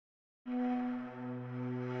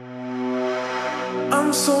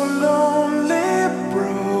I'm so lonely,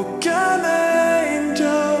 broken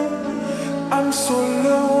angel. I'm so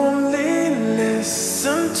lonely,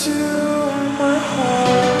 listen to my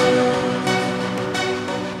heart.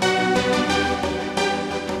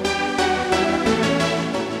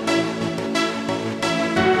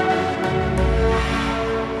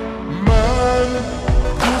 من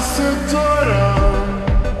دوست دارم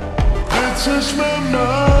به چشم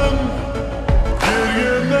من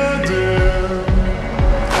گریه نده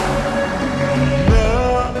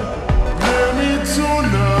نه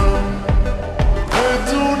نمیتونم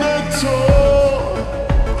بدون تو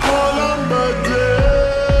حالم بده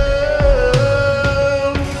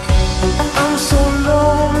I'm so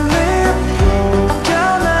lonely,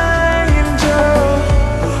 broken angel.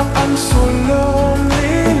 I'm so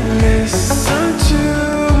lonely, listen to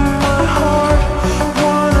my heart.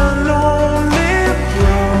 One and only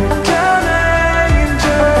broken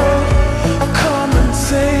angel. Come and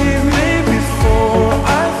save me before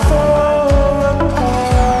I fall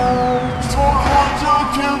apart. تو هر جا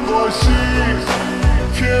که باشی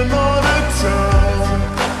کنارتم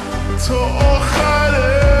تا آخر